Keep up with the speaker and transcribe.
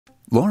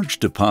Large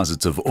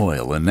deposits of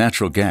oil and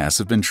natural gas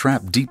have been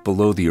trapped deep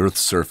below the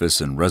Earth's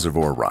surface in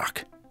reservoir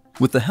rock.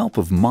 With the help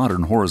of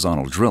modern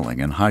horizontal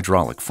drilling and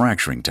hydraulic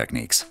fracturing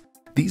techniques,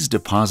 these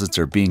deposits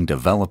are being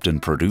developed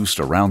and produced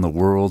around the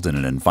world in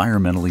an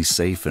environmentally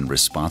safe and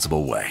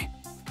responsible way.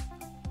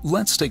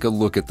 Let's take a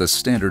look at the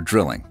standard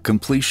drilling,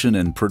 completion,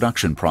 and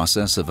production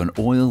process of an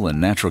oil and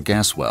natural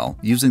gas well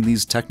using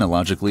these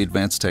technologically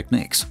advanced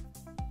techniques.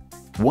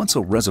 Once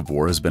a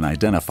reservoir has been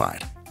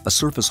identified, a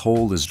surface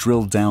hole is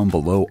drilled down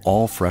below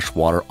all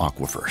freshwater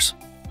aquifers.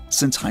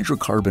 Since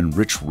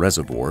hydrocarbon-rich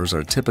reservoirs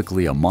are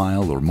typically a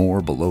mile or more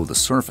below the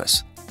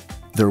surface,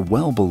 they're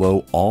well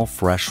below all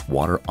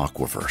freshwater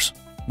aquifers,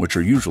 which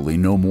are usually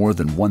no more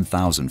than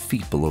 1,000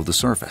 feet below the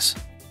surface.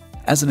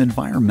 As an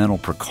environmental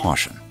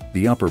precaution,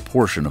 the upper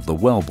portion of the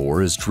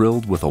wellbore is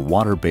drilled with a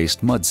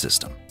water-based mud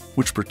system,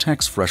 which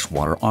protects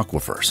freshwater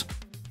aquifers,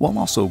 while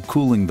also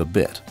cooling the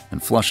bit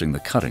and flushing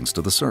the cuttings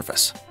to the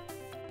surface.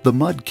 The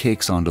mud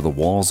cakes onto the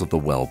walls of the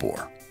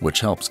wellbore,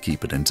 which helps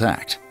keep it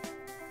intact.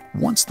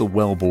 Once the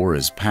wellbore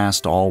is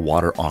past all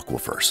water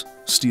aquifers,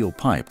 steel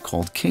pipe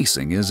called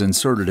casing is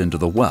inserted into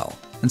the well,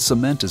 and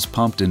cement is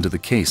pumped into the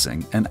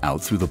casing and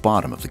out through the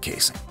bottom of the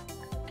casing.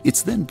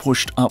 It's then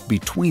pushed up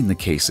between the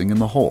casing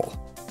and the hole.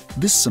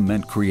 This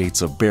cement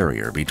creates a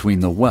barrier between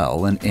the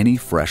well and any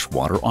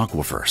freshwater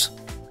aquifers.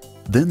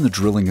 Then the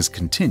drilling is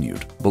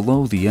continued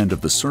below the end of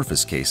the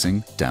surface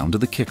casing down to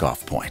the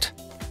kickoff point.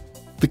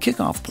 The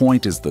kickoff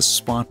point is the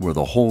spot where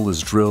the hole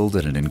is drilled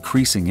at an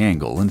increasing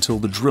angle until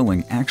the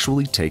drilling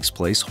actually takes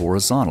place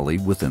horizontally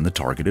within the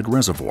targeted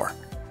reservoir.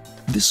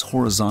 This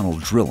horizontal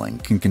drilling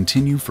can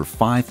continue for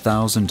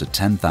 5,000 to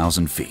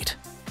 10,000 feet.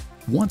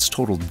 Once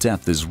total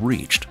depth is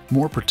reached,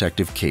 more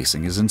protective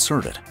casing is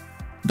inserted.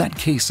 That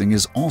casing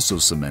is also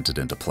cemented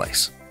into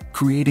place,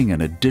 creating an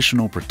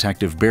additional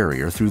protective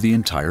barrier through the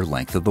entire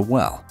length of the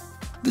well.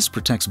 This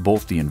protects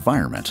both the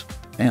environment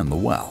and the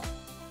well.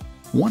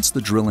 Once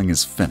the drilling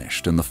is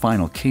finished and the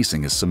final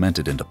casing is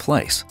cemented into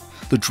place,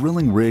 the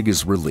drilling rig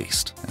is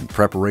released and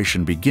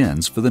preparation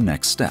begins for the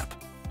next step,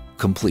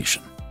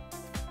 completion.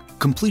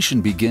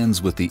 Completion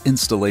begins with the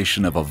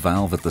installation of a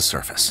valve at the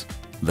surface.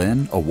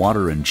 Then a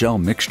water and gel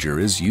mixture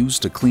is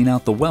used to clean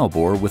out the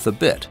wellbore with a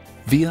bit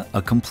via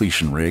a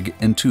completion rig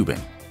and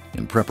tubing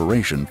in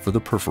preparation for the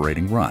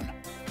perforating run.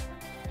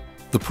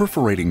 The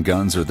perforating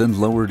guns are then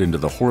lowered into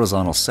the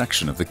horizontal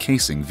section of the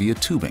casing via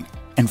tubing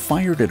and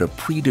fired at a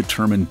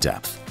predetermined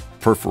depth,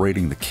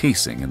 perforating the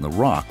casing in the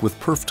rock with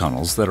perf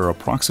tunnels that are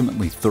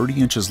approximately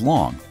 30 inches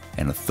long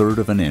and 1/3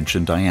 of an inch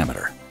in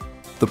diameter.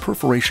 The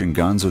perforation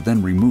guns are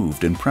then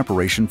removed in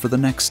preparation for the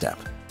next step,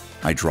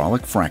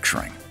 hydraulic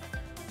fracturing.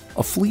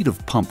 A fleet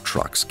of pump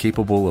trucks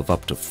capable of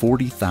up to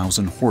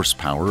 40,000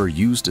 horsepower are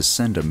used to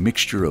send a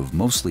mixture of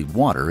mostly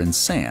water and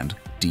sand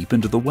deep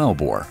into the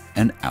wellbore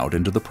and out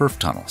into the perf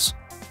tunnels.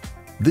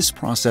 This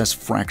process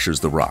fractures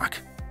the rock,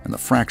 and the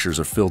fractures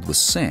are filled with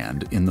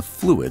sand in the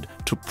fluid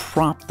to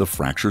prop the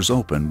fractures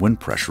open when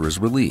pressure is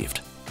relieved.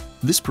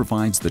 This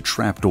provides the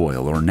trapped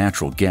oil or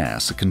natural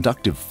gas a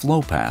conductive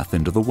flow path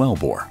into the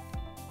wellbore.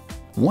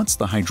 Once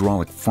the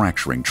hydraulic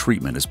fracturing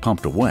treatment is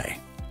pumped away,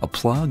 a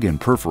plug and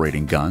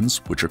perforating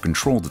guns, which are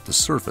controlled at the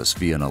surface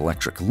via an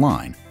electric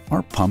line,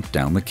 are pumped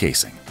down the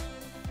casing.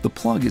 The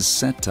plug is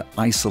set to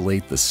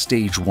isolate the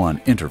Stage 1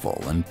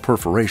 interval and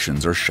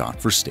perforations are shot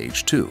for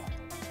Stage 2.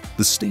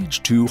 The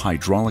Stage 2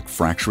 hydraulic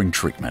fracturing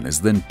treatment is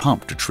then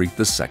pumped to treat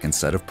the second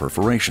set of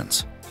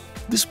perforations.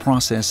 This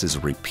process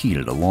is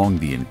repeated along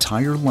the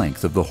entire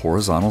length of the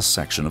horizontal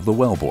section of the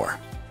wellbore.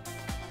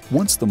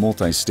 Once the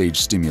multi-stage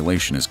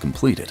stimulation is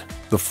completed,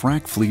 the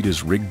frac fleet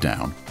is rigged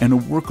down and a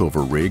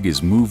workover rig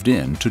is moved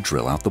in to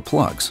drill out the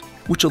plugs,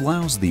 which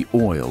allows the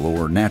oil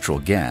or natural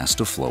gas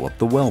to flow up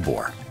the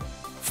wellbore.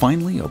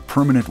 Finally, a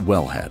permanent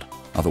wellhead,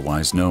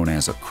 otherwise known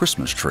as a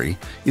Christmas tree,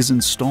 is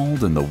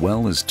installed and the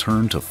well is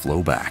turned to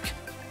flow back.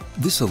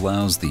 This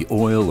allows the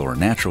oil or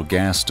natural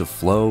gas to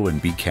flow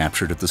and be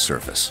captured at the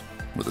surface,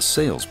 where the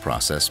sales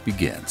process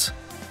begins.